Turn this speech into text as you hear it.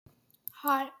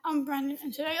Hi, I'm Brendan,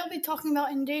 and today I'll be talking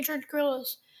about endangered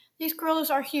gorillas. These gorillas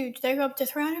are huge. They grow up to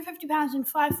 350 pounds and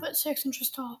 5 foot 6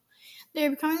 inches tall. They are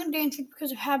becoming endangered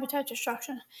because of habitat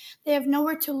destruction. They have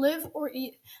nowhere to live or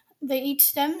eat. They eat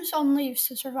stems on leaves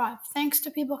to survive. Thanks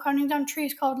to people cutting down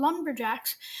trees called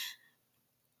lumberjacks,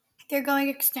 they're going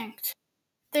extinct.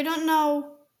 They don't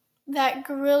know that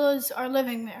gorillas are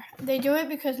living there. They do it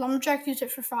because lumberjacks use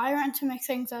it for fire and to make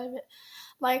things out of it,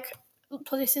 like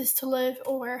places to live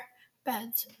or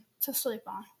beds to sleep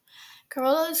on.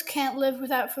 Gorillas can't live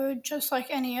without food just like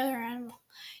any other animal.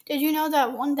 Did you know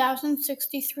that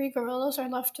 1,063 gorillas are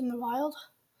left in the wild?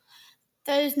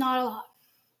 That is not a lot.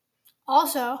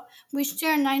 Also, we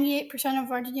share 98%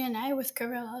 of our DNA with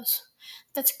gorillas.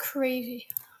 That's crazy.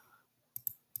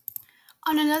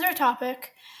 On another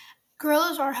topic,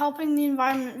 gorillas are helping the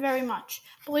environment very much.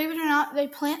 Believe it or not, they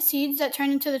plant seeds that turn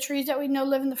into the trees that we know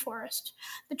live in the forest.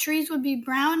 The trees would be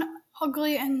brown,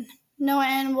 ugly, and no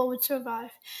animal would survive.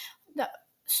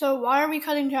 So, why are we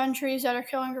cutting down trees that are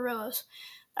killing gorillas?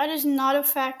 That is not a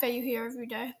fact that you hear every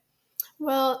day.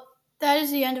 Well, that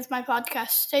is the end of my podcast.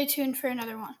 Stay tuned for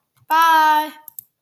another one. Bye!